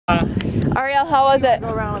Ariel, how was it? Go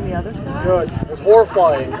around on the other side. Good. It was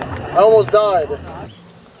horrifying. I almost died.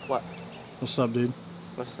 What? What's up, dude?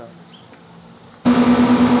 What's up?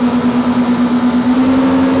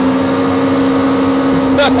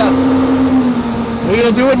 Are you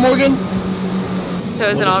gonna do it, Morgan? So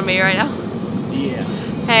is it on me right now? Yeah.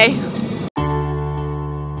 Hey.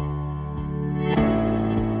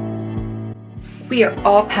 We are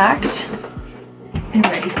all packed and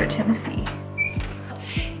ready for Tennessee.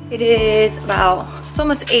 It is it's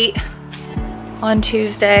almost 8 on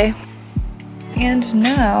Tuesday. And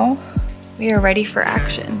now we are ready for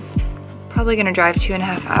action. Probably gonna drive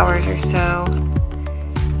 2.5 hours or so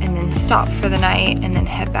and then stop for the night and then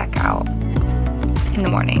head back out in the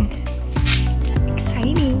morning.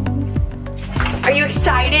 Exciting. Are you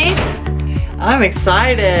excited? I'm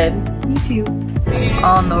excited. Me too.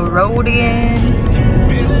 On the road again.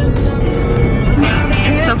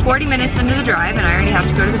 So 40 minutes into the drive and I already have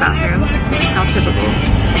to go to the bathroom. How typical.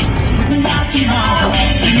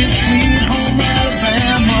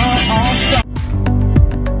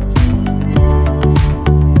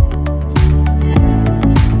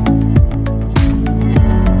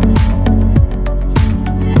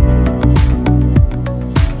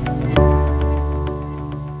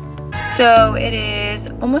 So it is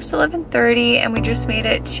almost 11:30 and we just made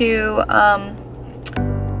it to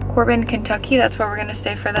Corbin, Kentucky. That's where we're gonna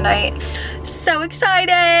stay for the night. So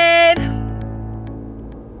excited!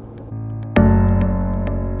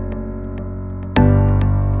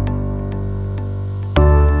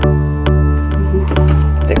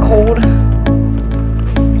 Is it cold?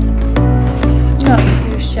 Not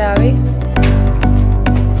too shabby.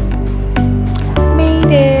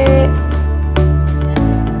 Made it.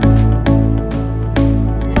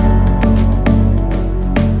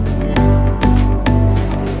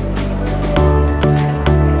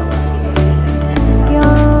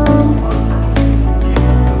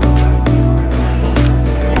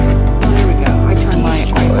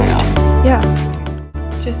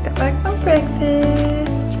 Just got back from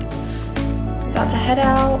breakfast. About to head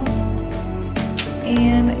out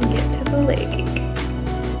and get to the lake.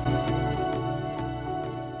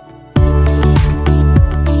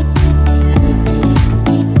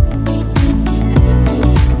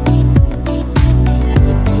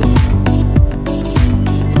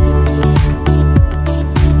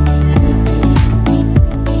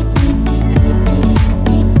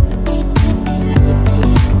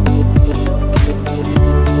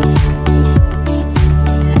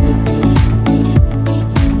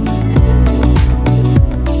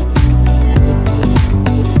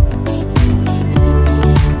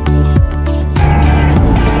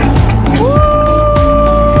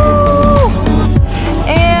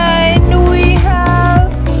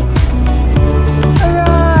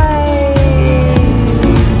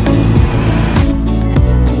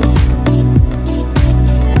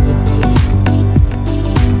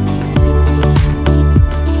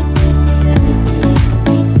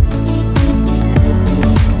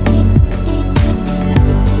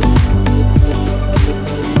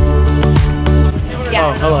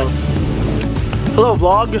 Hello. Hello,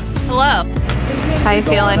 vlog. Hello. How you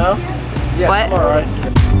feeling? Yeah, what? I'm alright.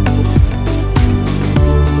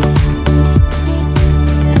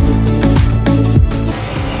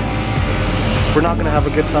 We're not gonna have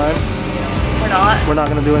a good time. We're not. We're not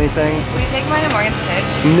gonna do anything. Will you take mine and Morgan's pick?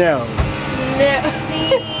 No. No.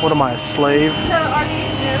 What am I, a slave? So are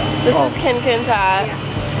these new? This is Ken hat.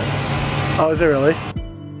 Oh, is it really?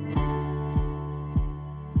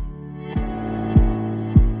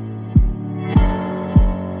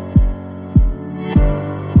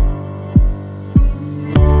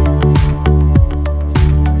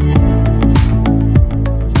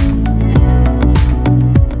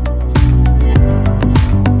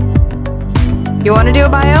 You want to do a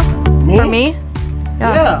bio? Me? For me?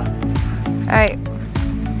 Yeah. Alright.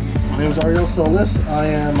 My name is Ariel Solis. I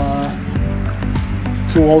am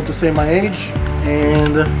too old to say my age,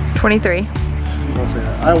 and 23. don't say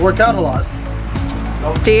that. I work out a lot.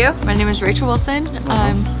 Do you? My name is Rachel Wilson.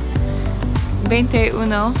 I'm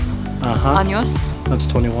 21 años. That's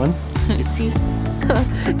 21. Sí.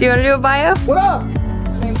 Do you want to do a bio? What up?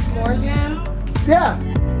 My name's Morgan. Yeah.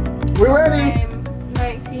 We're ready. I'm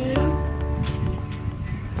 19.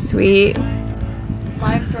 Sweet.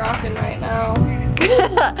 Life's rocking right now.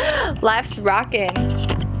 Life's rocking.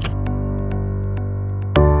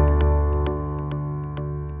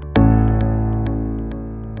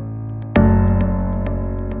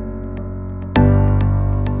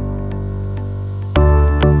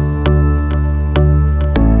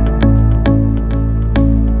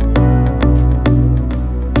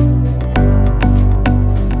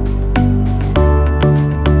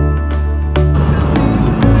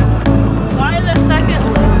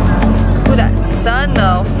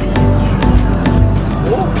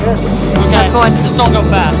 don't go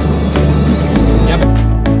fast. Yep.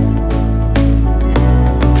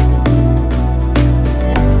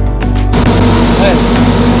 Hey,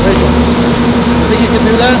 Rachel, you think you can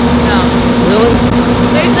do that? No. Really?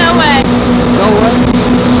 There's no way. No way?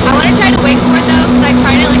 I want to try to wakeboard though, because I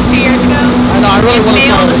tried it like 2 years ago. I know, I really want to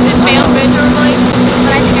try it. It failed miserably,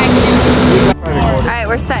 but I think I can do it. Alright,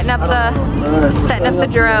 we're setting up the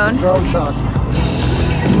drone. Drone shots.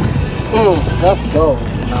 Let's go.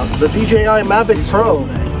 Now, the DJI Mavic Pro.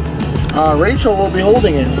 Rachel will be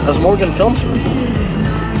holding it as Morgan films her.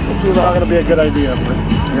 It's not going to be a good idea, but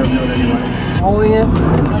we're going to do it anyway. Holding it.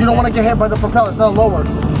 You don't want to get hit by the propeller. It's not lower.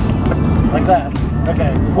 Like that.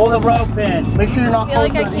 Okay. Hold the rope in. Make sure you're not I feel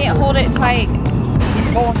like I can't hold it tight.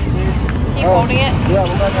 Keep holding it, dude. Keep holding it? Yeah,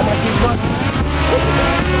 I'm gonna keep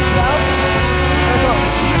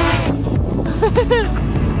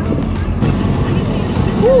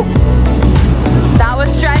That was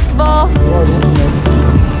stressful.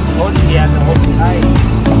 Hold it, yeah, hold it tight.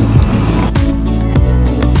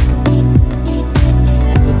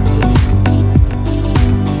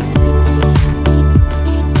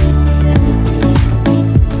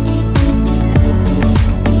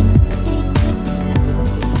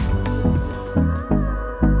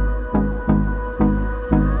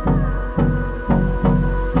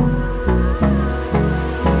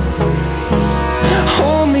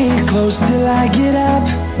 Close till I get up.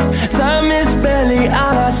 Time is barely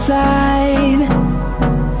on our side.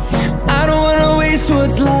 I don't wanna waste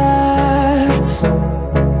what's left.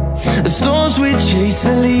 The storms we chase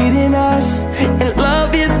are leading us, and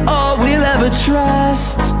love is all we'll ever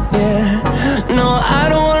trust. Yeah, no, I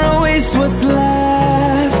don't wanna waste what's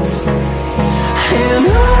left. And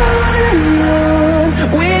on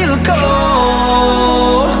we'll go,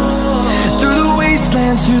 through the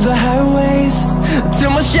wastelands, through the highways,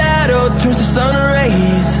 till my shadow turns to sun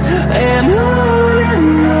rays. And on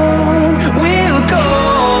we'll go,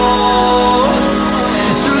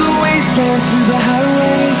 through the wastelands, through the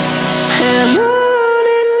highways. And on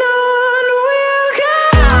we'll go.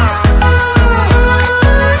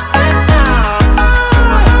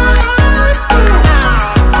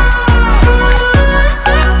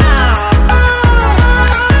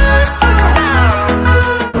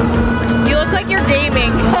 You look like you're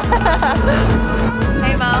gaming.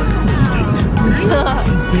 Hey, Mom.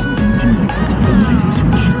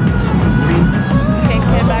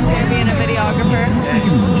 Kid back there being a videographer.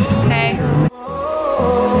 Hey.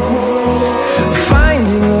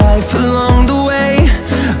 Finding life along the way,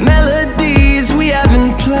 melodies we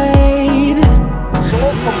haven't played.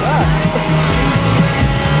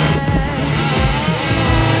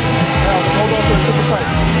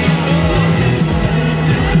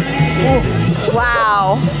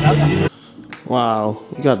 Wow. Wow,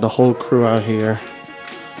 we got the whole crew out here.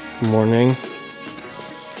 Good morning.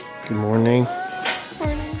 Good morning.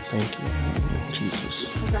 Thank you. Jesus.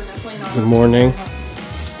 Good morning.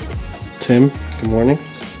 Tim, good morning.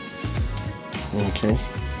 Okay.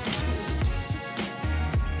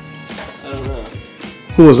 I don't know.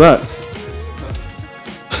 Who was that?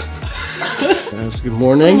 Guys, good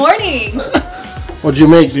morning. Good morning. What'd you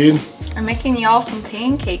make, dude? I'm making y'all some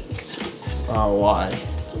pancakes. Oh, why?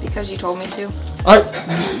 Because you told me to.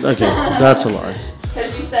 Okay, that's a lie.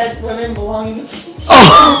 Because you said women belong in the kitchen.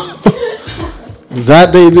 Oh!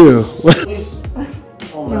 That they do.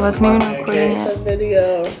 I wasn't even recording It's a it.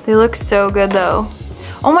 video. They look so good though.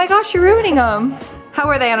 Oh my gosh, you're ruining them. How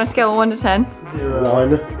are they on a scale of 1 to 10?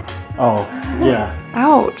 1. Oh, yeah.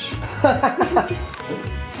 Ouch.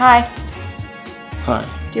 Hi. Hi.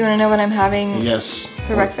 Do you want to know what I'm having Yes.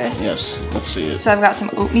 for breakfast? Yes, let's see it. So I've got some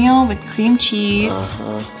oatmeal with cream cheese,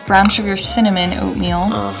 brown sugar cinnamon oatmeal,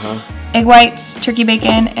 egg whites, turkey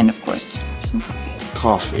bacon, and of course, some coffee.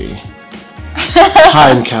 Coffee.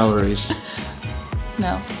 High in calories.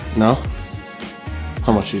 No. No?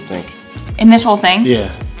 How much do you think? In this whole thing?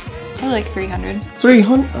 Yeah. Probably like 300.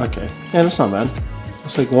 300? Okay. Yeah, that's not bad.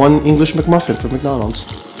 It's like one English McMuffin from McDonald's.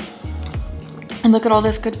 And look at all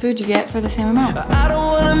this good food you get for the same amount. I don't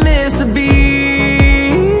wanna miss a beat.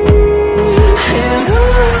 And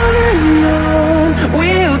on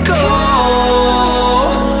we'll go,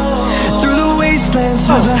 through the wastelands,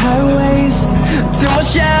 through the highways, till my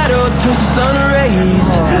shadow turns to sun rays.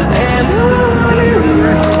 And on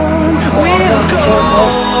we'll go,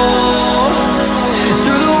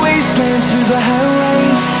 through the wastelands, through the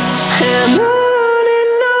highways. And on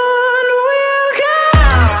we'll go.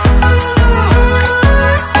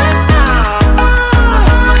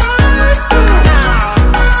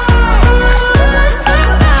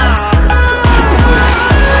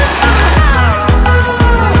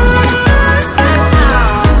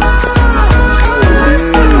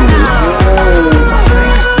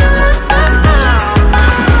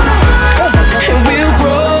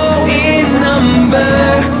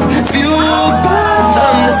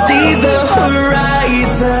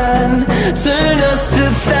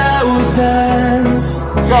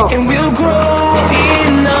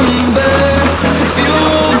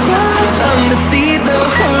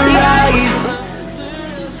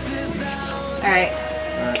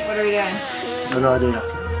 have no idea.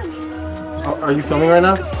 Oh, are you filming right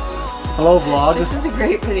now? Hello, vlog. This is a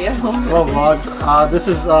great video. Hello, vlog. This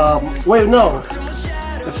is, wait, no.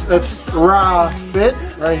 It's Ra Fit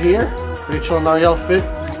right here. Rachel and Ariel Fit.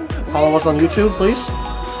 Follow us on YouTube, please.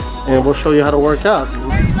 And we'll show you how to work out.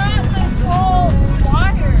 There's not the whole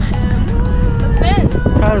wire. The fence.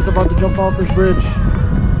 Tyler's about to jump off this bridge.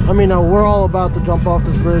 I mean, we're all about to jump off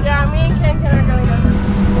this bridge. Yeah, me and Ken are going to go.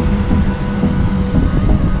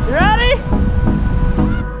 You ready?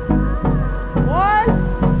 1,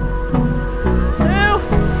 2,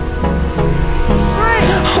 3.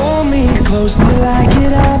 Hold me close till I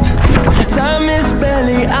get up. Time is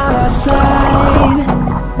barely on our side.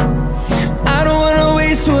 I don't wanna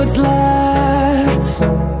waste what's left.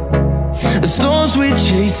 The storms we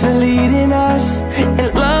chase are leading us,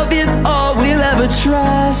 and love is all we'll ever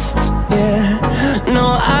trust. Yeah,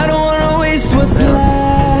 no, I don't wanna waste what's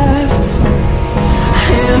left.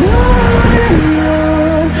 And on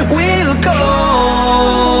we'll go,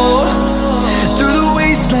 through the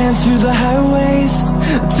wastelands, through the highways,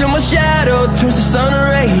 till my shadow turns to sun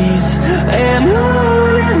rays. And on